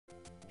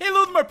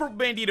my Purple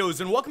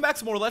Banditos, and welcome back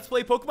to more Let's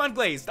Play Pokemon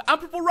Glazed. I'm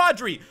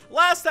PurpleRodri.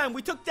 Last time,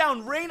 we took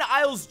down Rain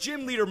Isle's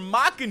gym leader,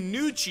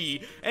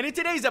 Makanuchi, and in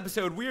today's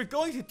episode, we are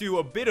going to do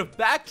a bit of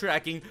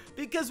backtracking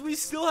because we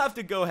still have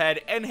to go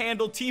ahead and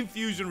handle Team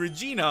Fusion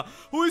Regina,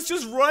 who is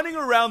just running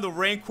around the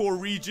Rancor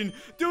region,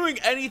 doing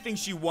anything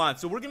she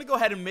wants. So we're going to go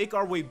ahead and make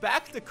our way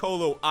back to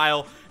Colo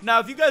Isle. Now,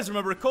 if you guys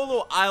remember,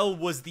 Colo Isle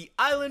was the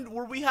island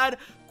where we had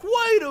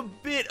quite a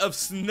bit of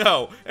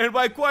snow, and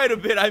by quite a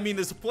bit I mean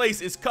this place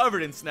is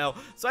covered in snow,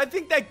 so I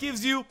think that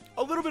gives you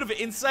a little bit of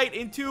insight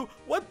into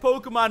what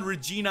Pokemon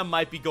Regina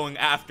might be going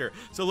after.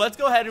 So let's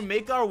go ahead and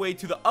make our way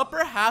to the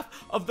upper half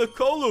of the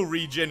Colo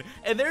region,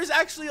 and there's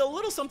actually a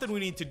little something we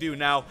need to do.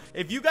 Now,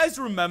 if you guys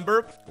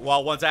remember,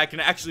 well, once I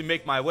can actually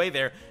make my way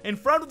there, in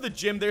front of the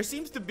gym there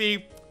seems to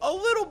be a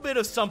little bit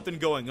of something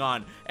going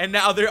on, and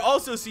now there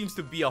also seems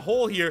to be a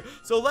hole here,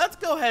 so let's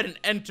go ahead and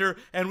enter,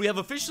 and we have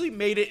officially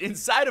made it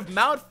inside of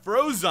Mount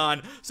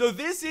Frozon. So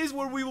this is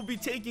where we will be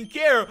taking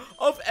care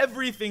of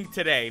everything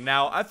today.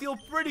 Now, I feel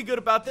pretty good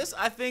about this.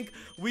 I think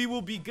we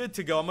will be good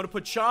to go. I'm gonna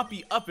put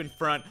Chompy up in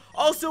front.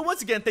 Also,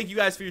 once again, thank you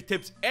guys for your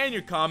tips and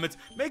your comments.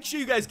 Make sure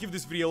you guys give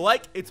this video a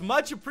like. It's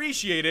much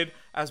appreciated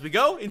as we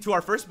go into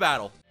our first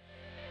battle.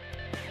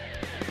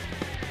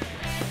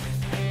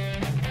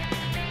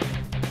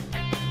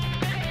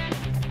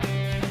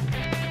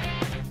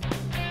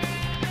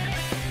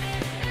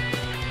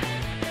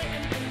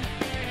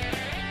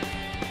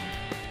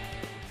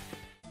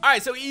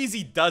 Alright, so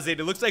easy does it.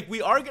 It looks like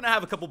we are gonna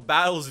have a couple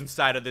battles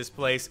inside of this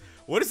place.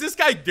 What is this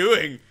guy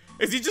doing?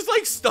 Is he just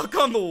like stuck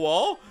on the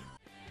wall?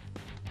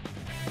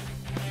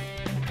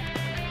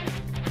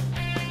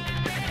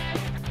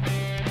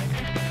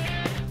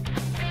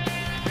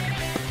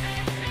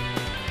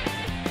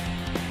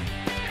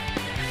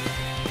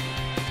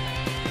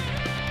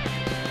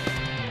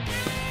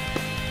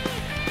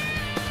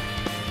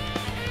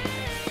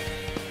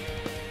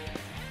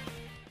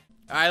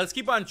 Alright, let's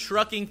keep on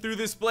trucking through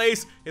this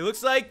place. It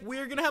looks like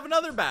we're gonna have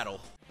another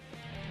battle.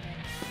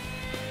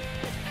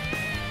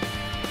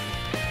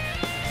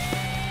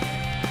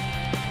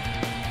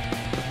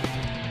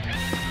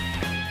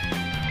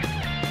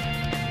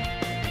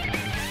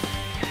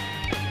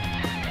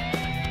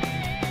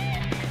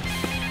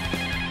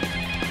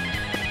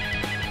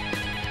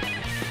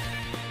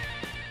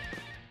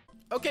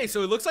 Okay,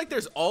 so it looks like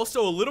there's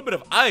also a little bit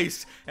of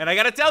ice, and I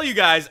gotta tell you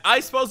guys,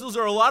 ice puzzles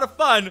are a lot of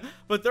fun,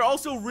 but they're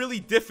also really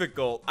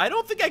difficult. I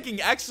don't think I can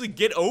actually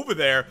get over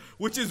there,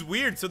 which is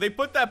weird. So they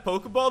put that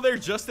Pokeball there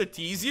just to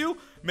tease you?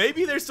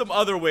 Maybe there's some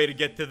other way to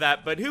get to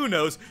that, but who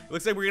knows? It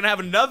looks like we're gonna have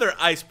another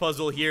ice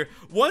puzzle here.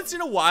 Once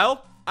in a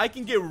while, I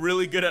can get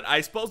really good at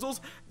ice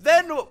puzzles.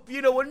 Then,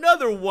 you know,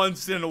 another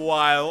once in a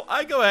while,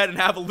 I go ahead and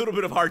have a little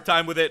bit of a hard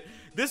time with it.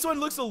 This one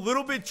looks a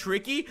little bit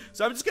tricky,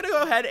 so I'm just gonna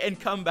go ahead and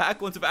come back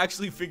once I've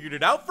actually figured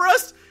it out for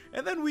us,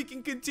 and then we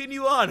can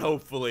continue on,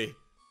 hopefully.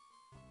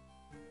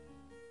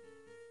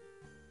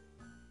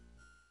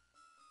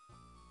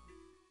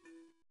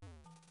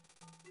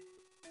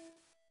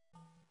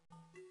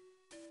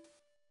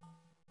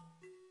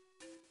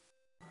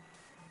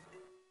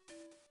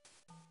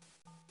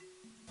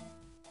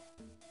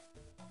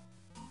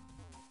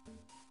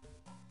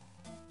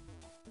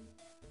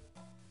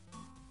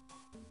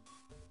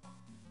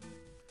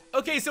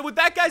 Okay, so with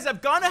that, guys,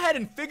 I've gone ahead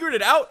and figured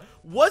it out.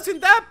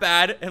 Wasn't that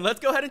bad, and let's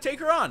go ahead and take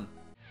her on.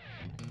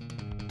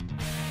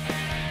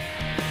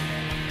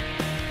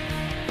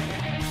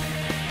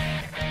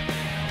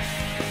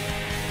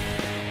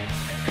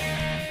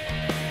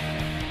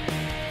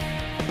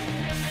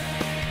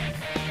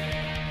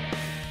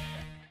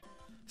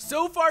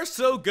 So far,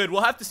 so good.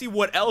 We'll have to see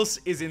what else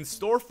is in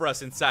store for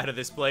us inside of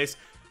this place,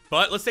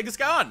 but let's take this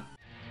guy on.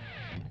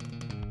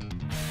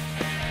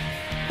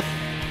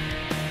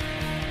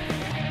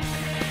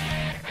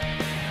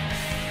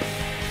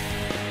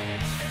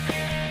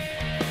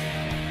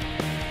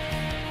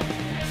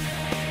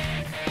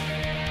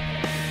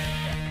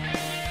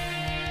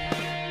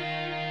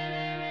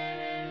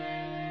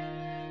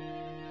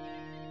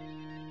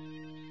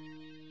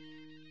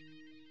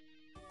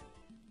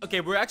 Okay,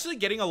 we're actually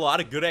getting a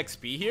lot of good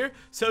XP here,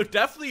 so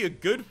definitely a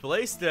good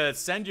place to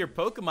send your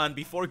Pokemon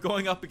before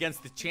going up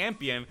against the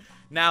champion.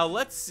 Now,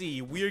 let's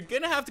see. We're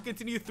gonna have to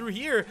continue through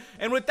here,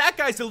 and with that,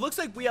 guys, it looks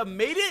like we have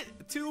made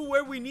it to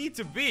where we need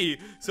to be,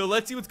 so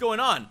let's see what's going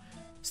on.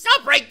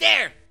 Stop right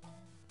there!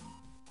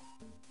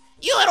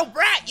 You little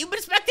brat! You've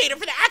been spectating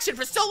for the action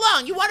for so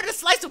long! You wanted a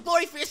slice of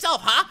glory for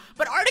yourself, huh?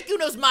 But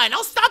Articuno's mine!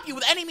 I'll stop you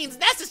with any means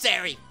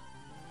necessary!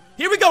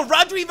 Here we go,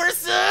 Rodri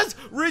versus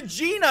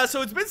Regina.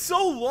 So it's been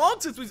so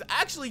long since we've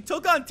actually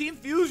took on Team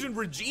Fusion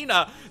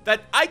Regina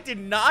that I did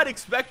not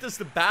expect us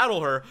to battle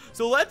her.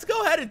 So let's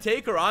go ahead and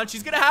take her on.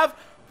 She's gonna have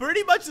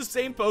pretty much the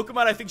same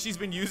Pokemon I think she's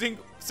been using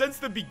since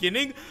the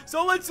beginning.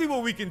 So let's see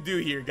what we can do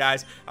here,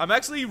 guys. I'm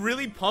actually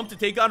really pumped to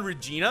take on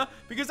Regina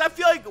because I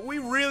feel like we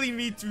really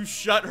need to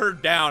shut her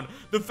down.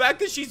 The fact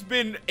that she's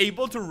been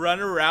able to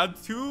run around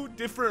 2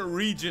 different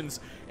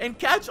regions and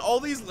catch all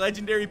these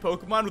legendary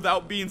Pokemon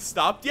without being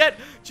stopped yet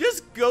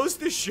just goes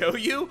to show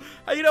you,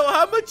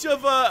 how much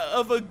of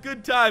a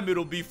good time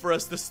it'll be for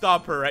us to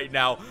stop her right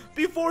now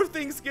before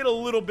things get a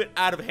little bit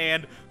out of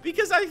hand,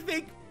 because I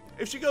think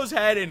if she goes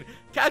ahead and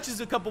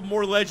catches a couple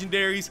more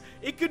legendaries,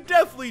 it could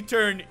definitely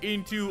turn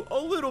into a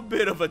little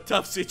bit of a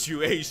tough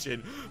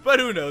situation.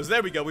 But who knows?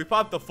 There we go. We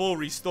popped the full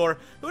restore.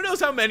 Who knows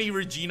how many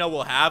Regina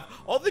will have?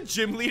 All the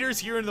gym leaders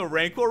here in the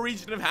Rancor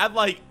region have had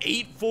like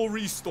 8 full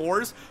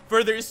restores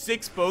for their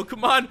 6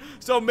 Pokemon.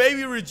 So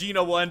maybe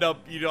Regina will end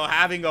up,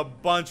 having a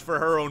bunch for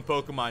her own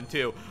Pokemon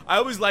too. I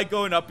always like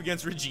going up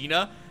against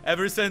Regina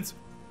ever since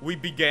we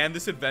began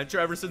this adventure,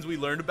 ever since we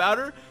learned about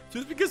her,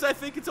 just because I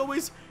think it's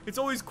always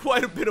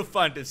quite a bit of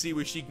fun to see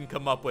what she can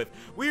come up with.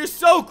 We are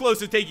so close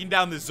to taking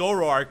down the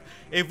Zoroark.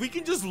 If we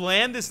can just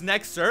land this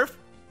next Surf,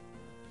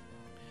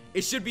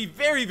 it should be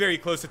very, very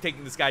close to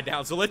taking this guy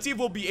down. So let's see if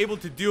we'll be able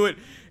to do it.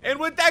 And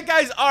with that,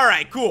 guys,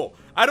 alright, cool.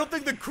 I don't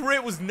think the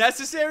crit was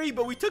necessary,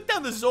 but we took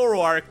down the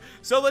Zoroark.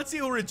 So let's see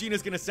who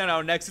Regina's going to send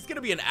out next. It's going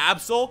to be an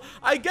Absol.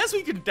 I guess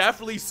we can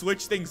definitely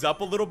switch things up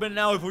a little bit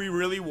now if we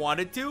really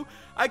wanted to.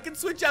 I can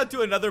switch out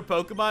to another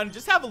Pokemon and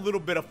just have a little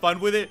bit of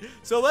fun with it.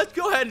 So let's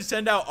go ahead and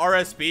send out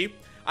RSP.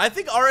 I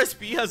think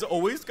RSP has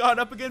always gone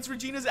up against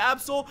Regina's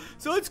Absol,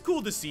 so it's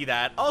cool to see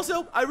that.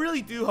 Also, I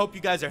really do hope you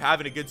guys are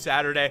having a good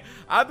Saturday.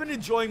 I've been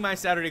enjoying my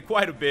Saturday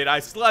quite a bit. I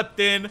slept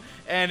in,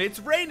 and it's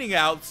raining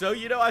out, so,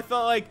 I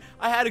felt like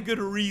I had a good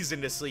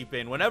reason to sleep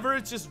in. Whenever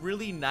it's just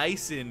really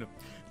nice and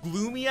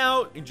gloomy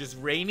out and just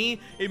rainy,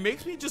 it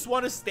makes me just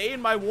want to stay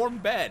in my warm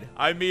bed.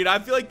 I mean, I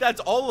feel like that's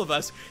all of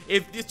us.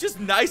 If it's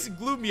just nice and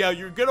gloomy out,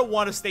 you're gonna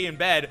want to stay in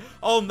bed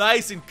all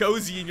nice and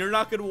cozy, and you're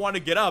not gonna want to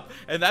get up.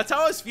 And that's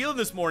how I was feeling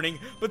this morning.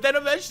 But then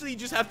eventually you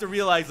just have to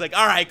realize, like,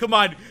 all right, come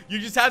on, you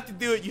just have to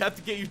do it. You have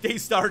to get your day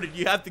started.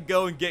 You have to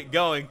go and get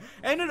going.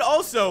 And it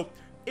also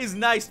is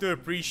nice to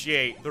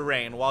appreciate the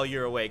rain while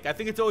you're awake. I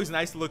think it's always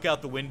nice to look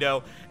out the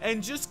window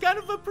and just kind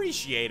of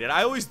appreciate it.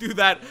 I always do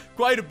that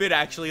quite a bit,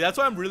 actually. That's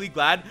why I'm really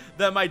glad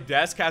that my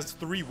desk has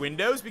 3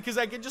 windows, because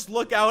I can just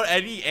look out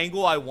any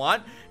angle I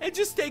want and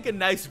just take a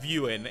nice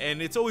view in,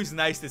 and it's always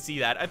nice to see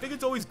that. I think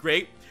it's always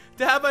great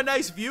to have a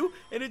nice view,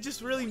 and it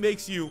just really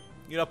makes you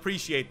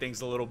appreciate things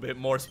a little bit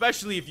more,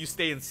 especially if you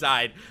stay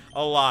inside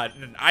a lot.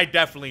 And I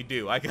definitely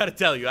do. I gotta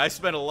tell you, I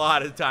spend a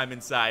lot of time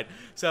inside.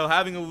 So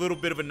having a little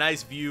bit of a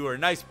nice view or a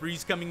nice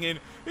breeze coming in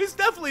is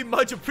definitely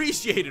much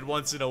appreciated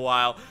once in a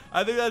while.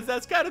 I think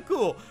that's kind of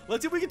cool.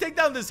 Let's see if we can take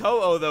down this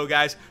Ho-Oh, though,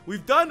 guys.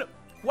 We've done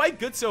quite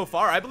good so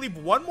far. I believe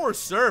one more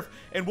Surf,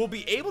 and we'll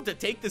be able to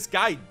take this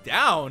guy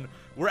down.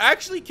 We're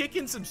actually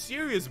kicking some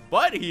serious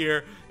butt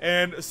here,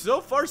 and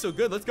so far, so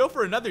good. Let's go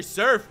for another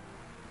Surf.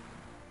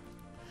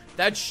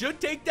 That should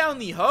take down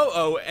the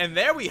Ho-Oh, and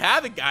there we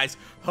have it, guys.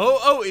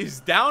 Ho-Oh is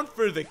down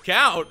for the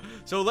count.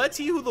 So let's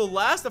see who the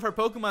last of her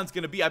Pokemon's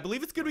going to be. I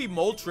believe it's going to be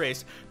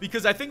Moltres,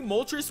 because I think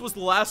Moltres was the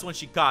last one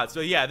she caught. So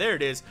yeah, there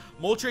it is.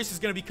 Moltres is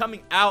going to be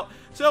coming out.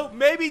 So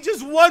maybe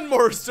just one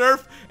more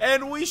Surf,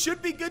 and we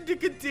should be good to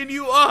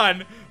continue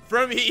on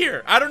from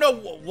here. I don't know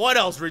what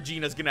else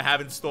Regina's going to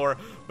have in store,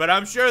 but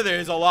I'm sure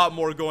there's a lot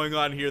more going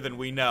on here than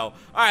we know.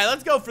 All right,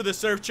 let's go for the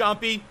Surf,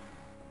 Chompy.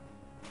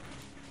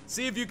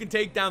 See if you can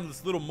take down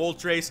this little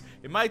Moltres.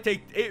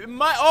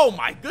 Oh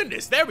my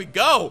goodness, there we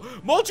go.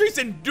 Moltres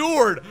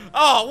endured.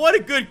 Oh, what a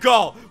good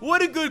call.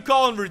 What a good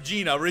call on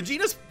Regina.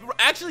 Regina's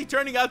actually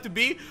turning out to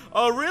be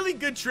a really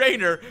good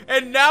trainer,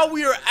 and now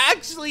we are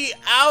actually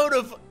out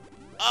of,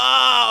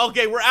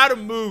 okay, we're out of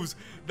moves.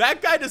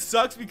 That kind of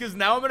sucks, because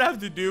now I'm going to have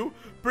to do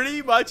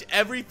pretty much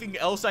everything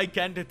else I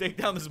can to take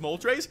down this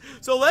Moltres.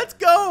 So let's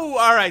go.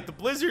 All right, the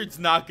Blizzard's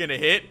not going to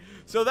hit.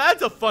 So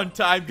that's a fun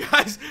time,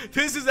 guys.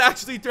 This has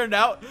actually turned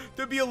out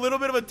to be a little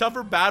bit of a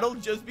tougher battle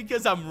just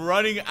because I'm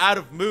running out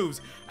of moves.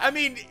 I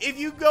mean, if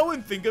you go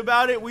and think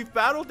about it, we've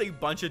battled a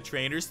bunch of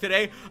trainers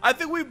today. I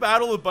think we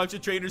battled a bunch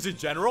of trainers in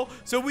general,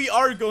 so we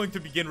are going to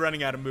begin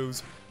running out of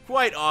moves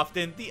quite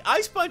often. The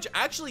Ice Punch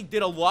actually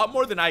did a lot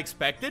more than I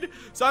expected,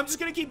 so I'm just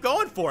going to keep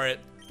going for it.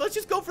 Let's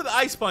just go for the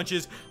Ice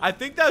Punches. I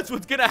think that's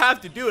what's going to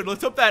have to do it.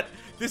 Let's hope that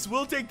this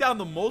will take down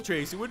the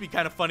Moltres. It would be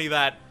kind of funny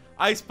that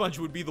Ice Punch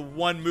would be the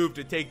one move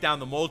to take down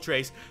the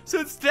Moltres,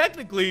 since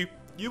technically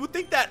you would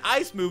think that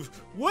ice moves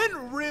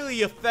wouldn't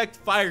really affect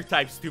fire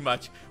types too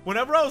much.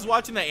 Whenever I was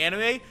watching the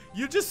anime,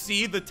 you just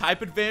see the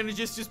type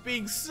advantages just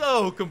being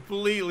so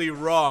completely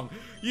wrong.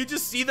 You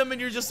just see them and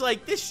you're just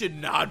like, this should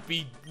not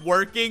be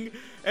working.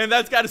 And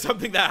that's kind of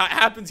something that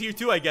happens here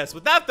too, I guess.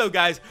 With that though,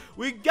 guys,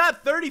 we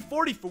got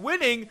 30-40 for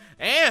winning,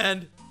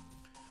 and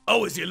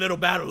oh, is your little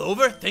battle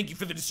over? Thank you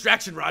for the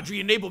distraction, Rodri.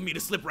 Enabled me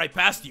to slip right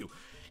past you.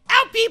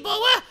 Ow, people! All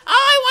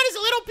I want is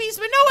a little piece,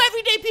 but no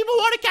everyday people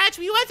want to catch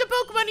me. What's a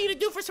Pokemon need to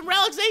do for some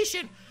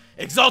relaxation?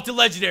 Exalted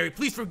Legendary,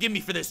 please forgive me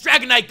for this.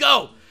 Dragonite,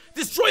 go!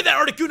 Destroy that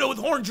Articuno with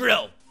Horn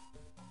Drill!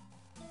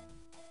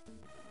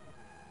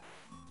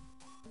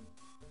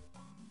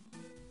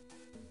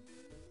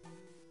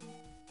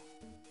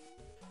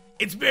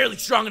 It's barely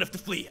strong enough to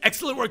flee.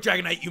 Excellent work,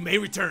 Dragonite. You may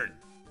return.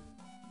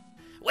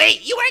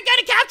 Wait, you weren't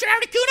gonna capture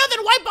Articuno?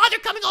 Then why bother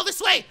coming all this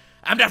way?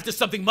 I'm after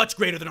something much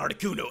greater than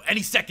Articuno.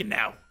 Any second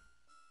now.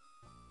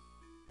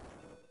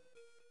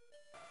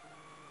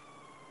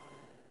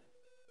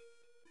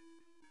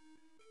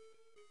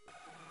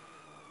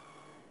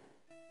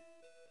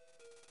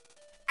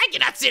 I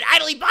cannot sit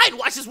idly by and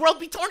watch this world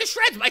be torn to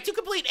shreds by two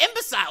complete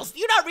imbeciles. Do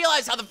you not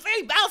realize how the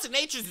very balance of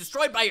nature is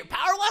destroyed by your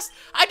power lust?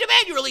 I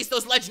demand you release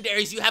those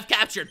legendaries you have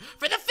captured.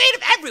 For the fate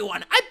of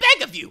everyone, I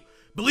beg of you.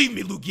 Believe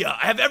me, Lugia,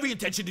 I have every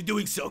intention of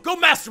doing so. Go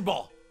Master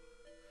Ball!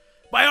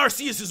 By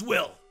Arceus'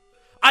 will.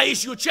 I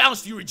issue a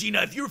challenge to you,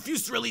 Regina. If you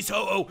refuse to release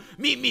Ho-Oh,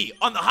 meet me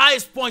on the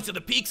highest points of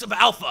the peaks of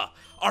Alpha.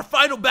 Our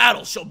final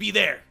battle shall be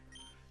there.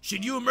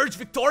 Should you emerge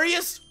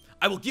victorious,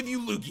 I will give you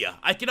Lugia.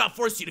 I cannot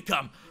force you to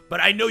come, but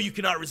I know you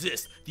cannot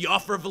resist the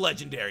offer of a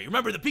legendary.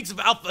 Remember, the peaks of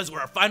Alpha is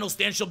where our final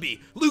stand shall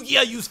be.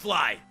 Lugia, use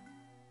Fly.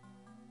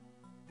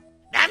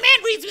 That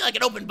man reads me like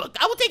an open book.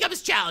 I will take up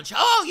his challenge.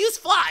 Oh, use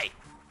Fly.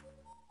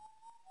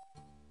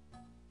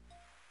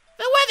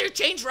 The weather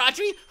changed,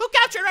 Rodri. Who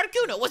captured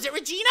Articuno? Was it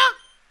Regina?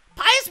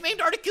 Pius maimed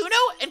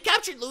Articuno and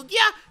captured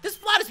Lugia? This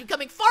plot is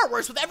becoming far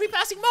worse with every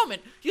passing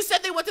moment. You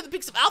said they went to the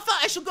peaks of Alpha?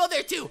 I shall go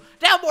there too.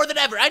 Now more than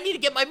ever, I need to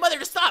get my mother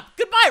to stop.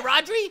 Goodbye,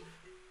 Rodri.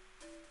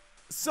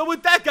 So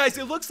with that, guys,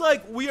 it looks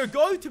like we are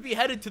going to be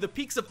headed to the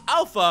peaks of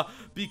Alpha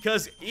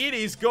because it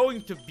is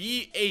going to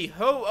be a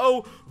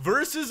Ho-Oh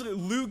versus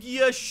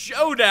Lugia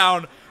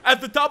showdown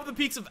at the top of the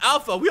peaks of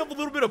Alpha. We have a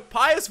little bit of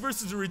Pius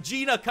versus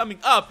Regina coming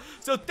up.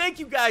 So thank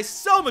you guys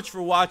so much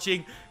for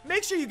watching.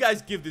 Make sure you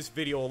guys give this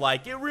video a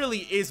like. It really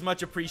is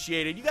much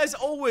appreciated. You guys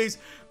always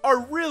are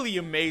really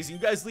amazing.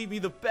 You guys leave me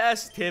the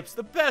best tips,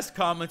 the best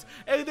comments,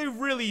 and they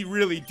really,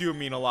 really do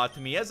mean a lot to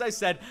me. As I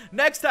said,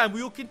 next time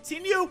we will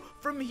continue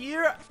from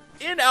here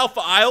in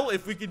Alpha Isle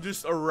if we can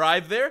just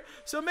arrive there.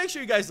 So make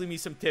sure you guys leave me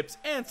some tips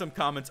and some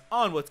comments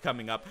on what's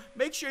coming up.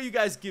 Make sure you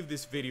guys give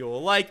this video a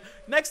like.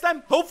 Next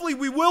time, hopefully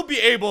we will be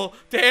able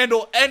to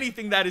handle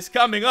anything that is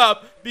coming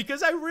up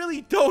because I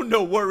really don't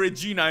know what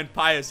Regina and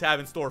Pius have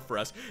in store for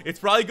us. It's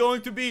probably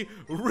going to be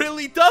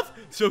really tough,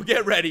 so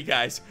get ready,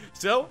 guys.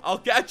 So I'll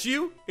catch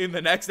you in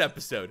the next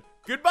episode.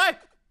 Goodbye.